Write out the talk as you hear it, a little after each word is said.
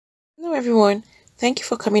everyone, thank you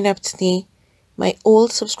for coming up today. My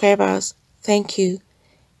old subscribers, thank you.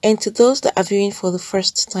 And to those that are viewing for the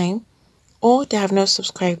first time or that have not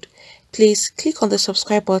subscribed, please click on the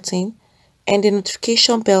subscribe button and the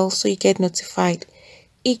notification bell so you get notified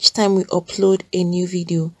each time we upload a new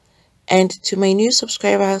video. And to my new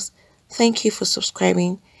subscribers, thank you for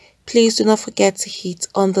subscribing. Please do not forget to hit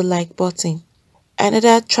on the like button.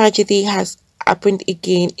 Another tragedy has happened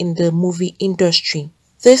again in the movie industry.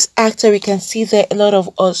 This actor, we can see that a lot of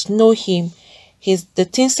us know him. He's the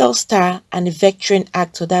Tinsel star and a veteran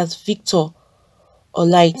actor, that's Victor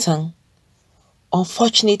Olaotan.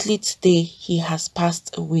 Unfortunately today, he has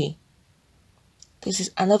passed away. This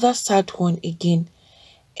is another sad one again.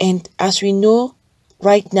 And as we know,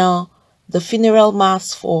 right now, the funeral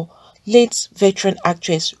mass for late veteran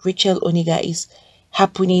actress Rachel Oniga is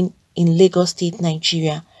happening in Lagos State,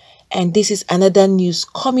 Nigeria. And this is another news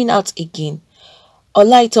coming out again.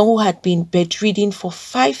 Olaotan, who had been bedridden for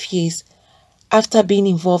 5 years after being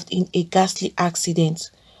involved in a ghastly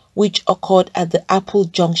accident which occurred at the Apple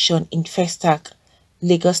Junction in Festac,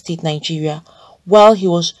 Lagos State, Nigeria, while he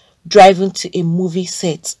was driving to a movie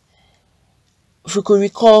set. If you could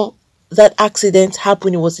recall, that accident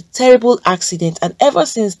happened. It was a terrible accident, and ever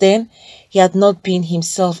since then, he had not been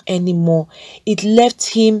himself anymore. It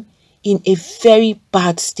left him in a very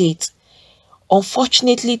bad state.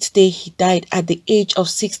 Unfortunately, today he died at the age of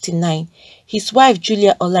 69. His wife,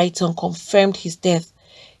 Julia Olaotan, confirmed his death,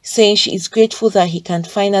 saying she is grateful that he can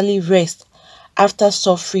finally rest after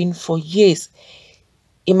suffering for years.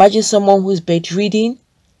 Imagine someone who is bedridden,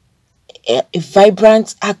 a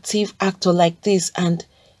vibrant, active actor like this, and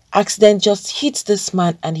accident just hits this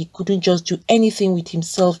man and he couldn't just do anything with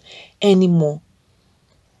himself anymore.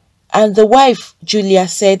 And the wife, Julia,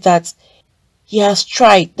 said that he has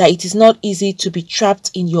tried, that it is not easy to be trapped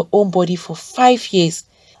in your own body for 5 years,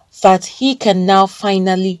 that he can now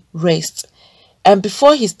finally rest. And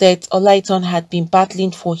before his death, Olaotan had been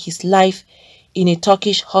battling for his life in a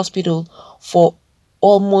Turkish hospital for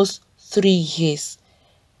almost 3 years.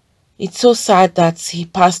 It's so sad that he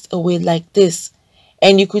passed away like this.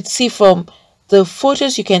 And you could see from the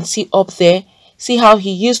photos you can see up there, see how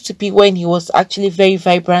he used to be when he was actually very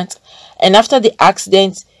vibrant. And after the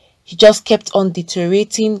accident, he just kept on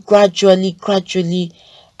deteriorating gradually,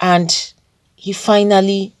 and he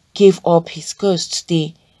finally gave up his ghost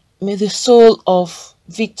today. May the soul of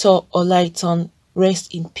Victor Olaotan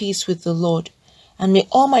rest in peace with the Lord, and may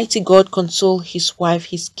Almighty God console his wife,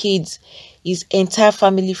 his kids, his entire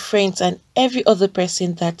family, friends, and every other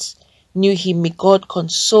person that knew him. May God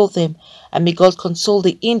console them, and may God console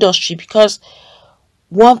the industry, because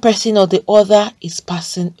one person or the other is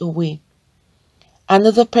passing away.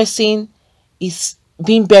 Another person is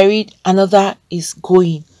being buried, another is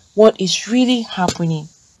going. What is really happening?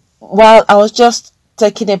 While I was just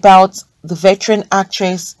talking about the veteran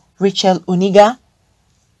actress Rachel Oniga,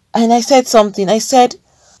 and I said something. I said,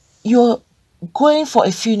 you're going for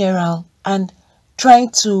a funeral and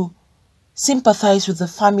trying to sympathize with the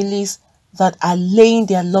families that are laying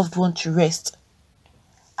their loved one to rest.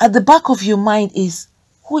 At the back of your mind is,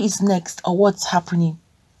 who is next or what's happening?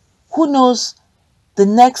 Who knows the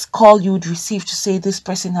next call you would receive to say this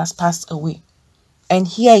person has passed away? And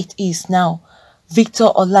here it is now. Victor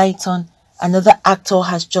Olaotan, another actor,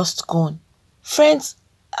 has just gone. Friends,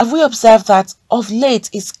 have we observed that of late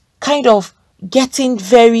it's kind of getting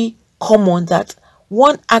very common that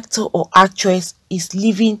one actor or actress is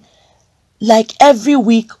leaving, like every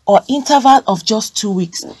week or interval of just 2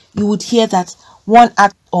 weeks, you would hear that one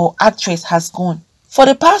actor or actress has gone. For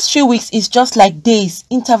the past few weeks, it's just like days,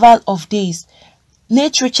 interval of days.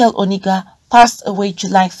 Late Rachel Oniga passed away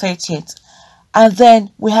July 30th. And then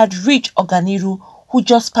we had Rich Oganiru, who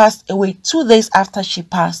just passed away 2 days after she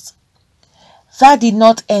passed. That did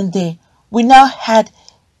not end there. We now had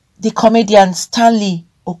the comedian Stanley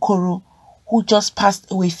Okoro, who just passed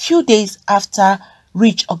away a few days after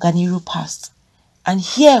Rich Oganiru passed. And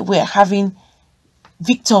here we're having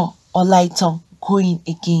Victor Olaotan going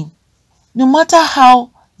again. No matter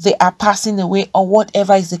how they are passing away or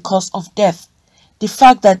whatever is the cause of death, the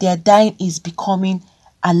fact that they are dying is becoming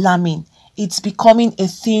alarming. It's becoming a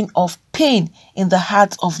thing of pain in the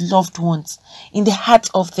hearts of loved ones, in the hearts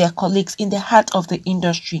of their colleagues, in the heart of the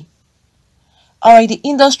industry. Alright, the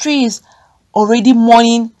industry is already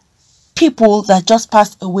mourning people that just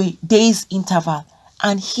passed away, days interval.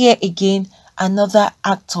 And here again, another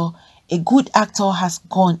actor, a good actor, has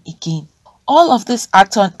gone again. All of these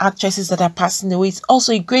actors and actresses that are passing away is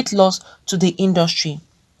also a great loss to the industry,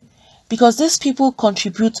 because these people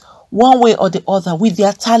contribute one way or the other with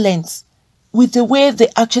their talents, with the way they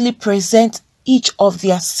actually present each of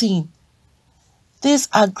their scene. These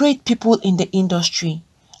are great people in the industry.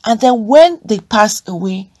 And then when they pass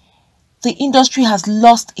away, the industry has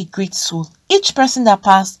lost a great soul. Each person that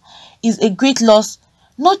passed is a great loss,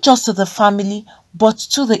 not just to the family, but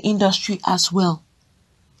to the industry as well.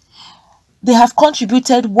 They have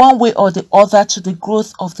contributed one way or the other to the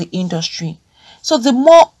growth of the industry. So the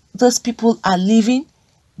more those people are living,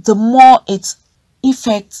 the more its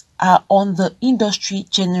effects are on the industry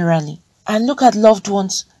generally. And look at loved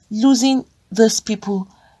ones losing those people.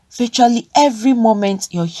 Virtually every moment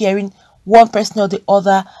you're hearing one person or the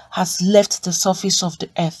other has left the surface of the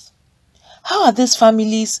earth. How are these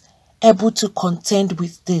families able to contend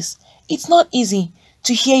with this? It's not easy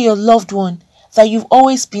to hear your loved one that you've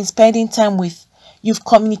always been spending time with, you've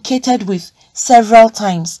communicated with several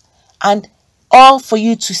times, and all for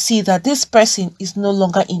you to see that this person is no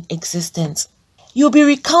longer in existence. You'll be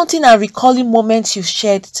recounting and recalling moments you've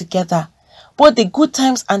shared together, both the good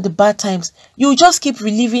times and the bad times. You'll just keep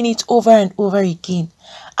reliving it over and over again.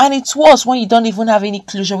 And it's worse when you don't even have any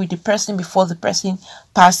closure with the person before the person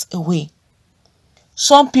passed away.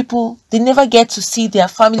 Some people, they never get to see their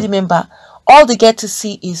family member. All they get to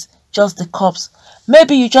see is just the corpse.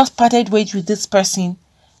 Maybe you just parted ways with this person.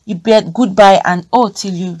 You bid goodbye and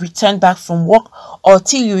till you return back from work or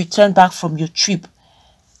till you return back from your trip.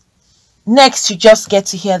 Next, you just get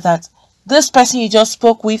to hear that this person you just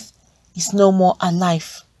spoke with is no more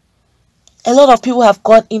alive. A lot of people have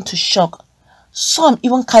gone into shock. Some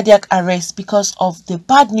even cardiac arrest because of the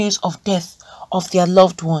bad news of death of their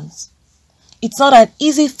loved ones. It's not an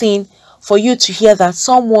easy thing for you to hear that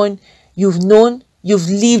someone you've known, you've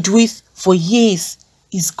lived with for years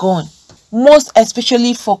is gone. Most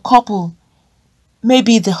especially for couple,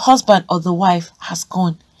 maybe the husband or the wife has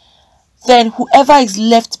gone. Then whoever is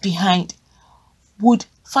left behind would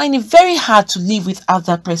find it very hard to live without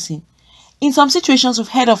that person. In some situations, we've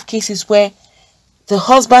heard of cases where the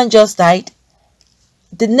husband just died.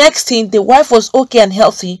 The next thing, the wife was okay and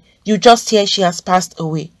healthy. You just hear she has passed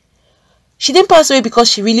away. She didn't pass away because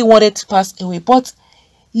she really wanted to pass away, but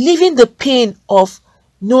living the pain of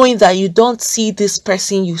knowing that you don't see this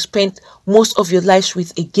person you spent most of your lives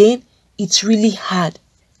with again, it's really hard.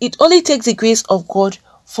 It only takes the grace of God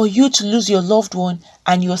for you to lose your loved one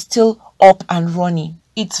and you're still up and running.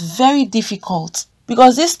 It's very difficult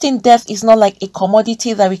because this thing, death, is not like a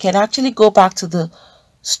commodity that we can actually go back to the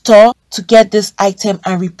store to get this item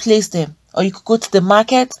and replace them. Or you could go to the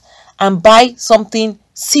market and buy something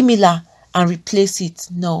similar and replace it.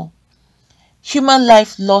 No. Human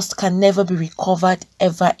life lost can never be recovered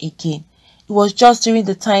ever again. It was just during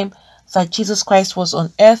the time that Jesus Christ was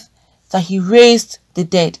on earth that he raised the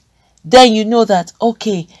dead. Then you know that,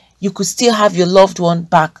 okay, you could still have your loved one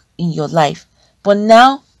back in your life. But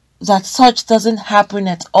now that such doesn't happen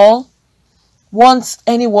at all, once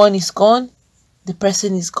anyone is gone, the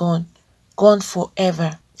person is gone. Gone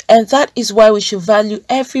forever. And that is why we should value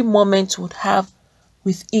every moment we would have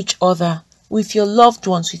with each other, with your loved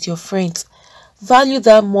ones, with your friends. Value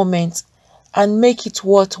that moment and make it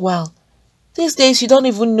worthwhile. These days, you don't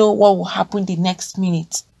even know what will happen the next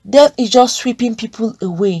minute. Death is just sweeping people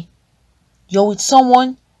away. You're with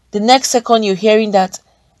someone, the next second you're hearing that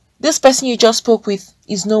this person you just spoke with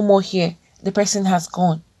is no more here. The person has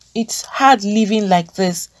gone. It's hard living like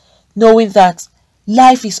this, knowing that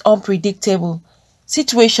life is unpredictable.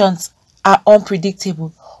 Situations are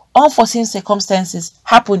unpredictable. Unforeseen circumstances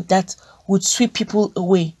happen that would sweep people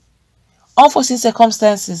away. Unforeseen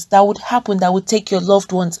circumstances that would happen that would take your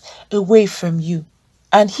loved ones away from you.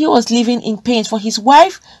 And he was living in pain. For his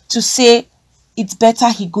wife to say it's better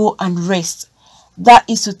he go and rest, that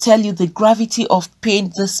is to tell you the gravity of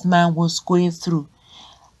pain this man was going through.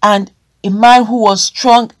 And a man who was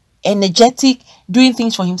strong, energetic, doing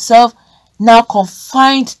things for himself, now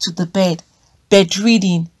confined to the bed,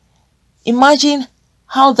 bedridden. Imagine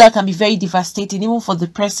how that can be very devastating, even for the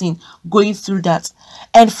person going through that.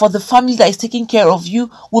 And for the family that is taking care of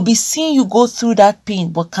you, will be seeing you go through that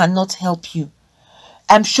pain but cannot help you.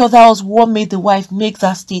 I'm sure that was what made the wife make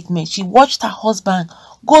that statement. She watched her husband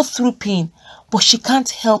go through pain, but she can't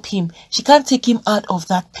help him. She can't take him out of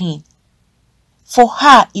that pain. For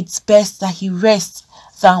her, it's best that he rests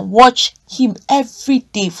than watch him every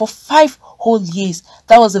day for 5 whole years.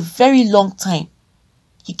 That was a very long time.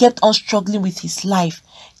 He kept on struggling with his life,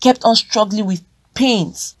 kept on struggling with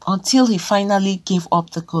pains until he finally gave up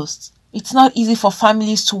the ghost. It's not easy for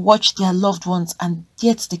families to watch their loved ones and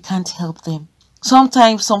yet they can't help them.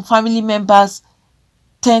 Sometimes some family members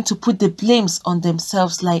tend to put the blames on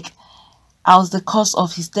themselves, like, I was the cause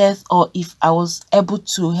of his death, or if I was able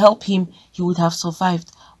to help him, he would have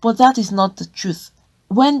survived. But that is not the truth.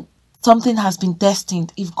 When something has been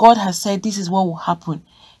destined, if God has said this is what will happen,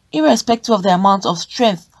 irrespective of the amount of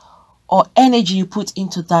strength or energy you put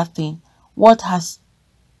into that thing, what has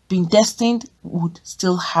been destined would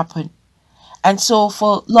still happen. And so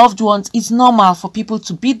for loved ones, it's normal for people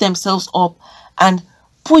to beat themselves up and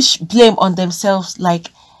push blame on themselves, like,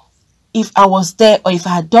 if I was there, or if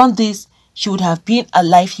I had done this, she would have been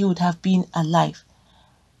alive, he would have been alive.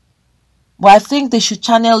 But I think they should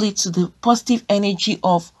channel it to the positive energy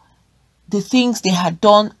of the things they had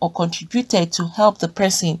done or contributed to help the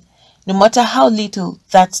person, no matter how little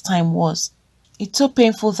that time was. It's so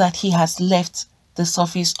painful that he has left the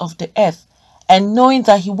surface of the earth, and knowing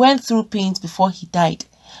that he went through pains before he died.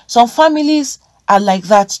 Some families are like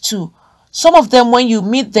that too. Some of them, when you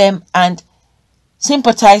meet them and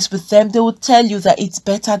sympathize with them, they will tell you that it's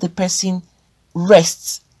better the person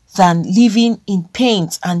rests than living in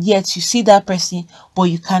pains, and yet you see that person but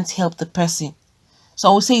you can't help the person. So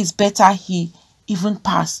I would say it's better he even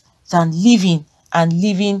pass than living and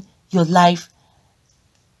living your life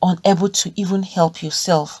unable to even help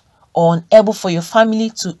yourself, or unable for your family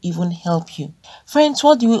to even help you. Friends,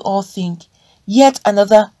 what do we all think? Yet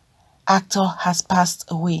another actor has passed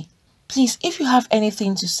away. Please, if you have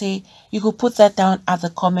anything to say, you could put that down at the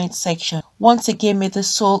comment section. Once again, may the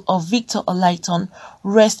soul of Victor Olaotan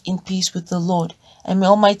rest in peace with the Lord, and may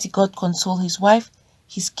Almighty God console his wife,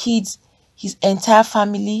 his kids, his entire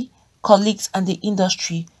family, colleagues, and the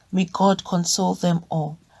industry. May God console them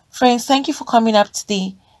all. Friends, thank you for coming up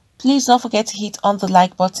today. Please don't forget to hit on the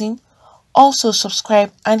like button. Also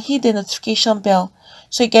subscribe and hit the notification bell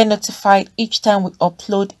so you get notified each time we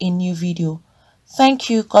upload a new video. Thank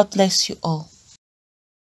you. God bless you all.